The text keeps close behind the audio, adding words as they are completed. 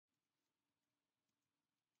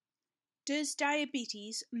Does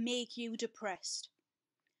diabetes make you depressed?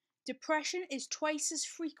 Depression is twice as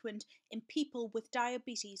frequent in people with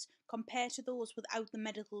diabetes compared to those without the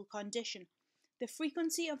medical condition. The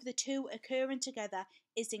frequency of the two occurring together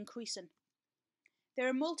is increasing. There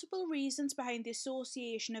are multiple reasons behind the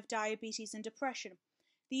association of diabetes and depression.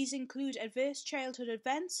 These include adverse childhood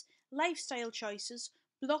events, lifestyle choices,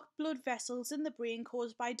 blocked blood vessels in the brain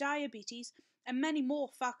caused by diabetes, and many more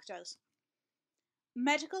factors.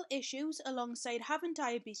 Medical issues alongside having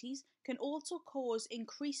diabetes can also cause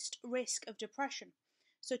increased risk of depression,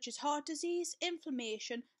 such as heart disease,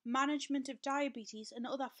 inflammation, management of diabetes, and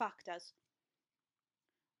other factors.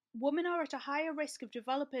 Women are at a higher risk of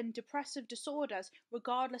developing depressive disorders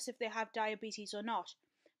regardless if they have diabetes or not,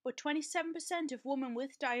 but 27% of women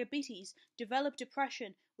with diabetes develop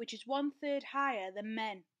depression, which is 1/3 higher than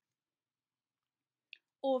men.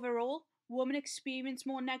 Overall, women experience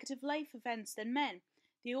more negative life events than men.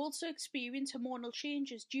 They also experience hormonal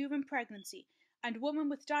changes during pregnancy, and women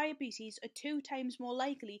with diabetes are 2 times more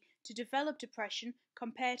likely to develop depression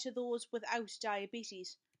compared to those without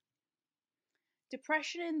diabetes.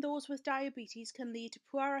 Depression in those with diabetes can lead to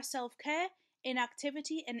poorer self-care,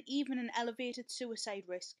 inactivity, and even an elevated suicide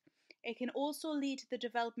risk. It can also lead to the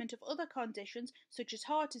development of other conditions such as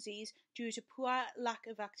heart disease due to poor lack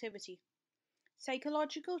of activity.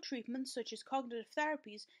 Psychological treatments such as cognitive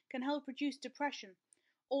therapies can help reduce depression.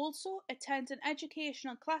 Also, attending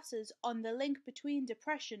educational classes on the link between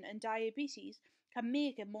depression and diabetes can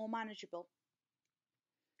make it more manageable.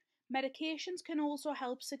 Medications can also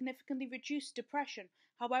help significantly reduce depression,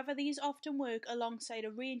 however, these often work alongside a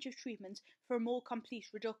range of treatments for a more complete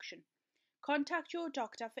reduction. Contact your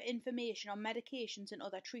doctor for information on medications and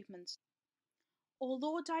other treatments.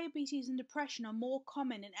 Although diabetes and depression are more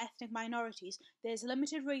common in ethnic minorities, there is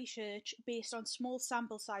limited research based on small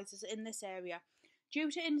sample sizes in this area.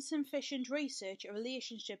 Due to insufficient research, a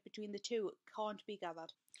relationship between the two can't be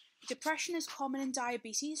gathered. Depression is common in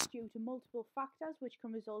diabetes due to multiple factors which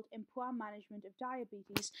can result in poor management of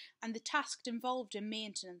diabetes and the tasks involved in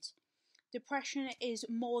maintenance. Depression is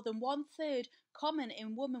more than 1/3 common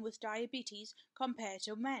in women with diabetes compared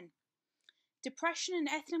to men. Depression in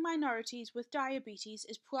ethnic minorities with diabetes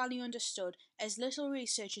is poorly understood as little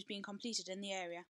research has been completed in the area.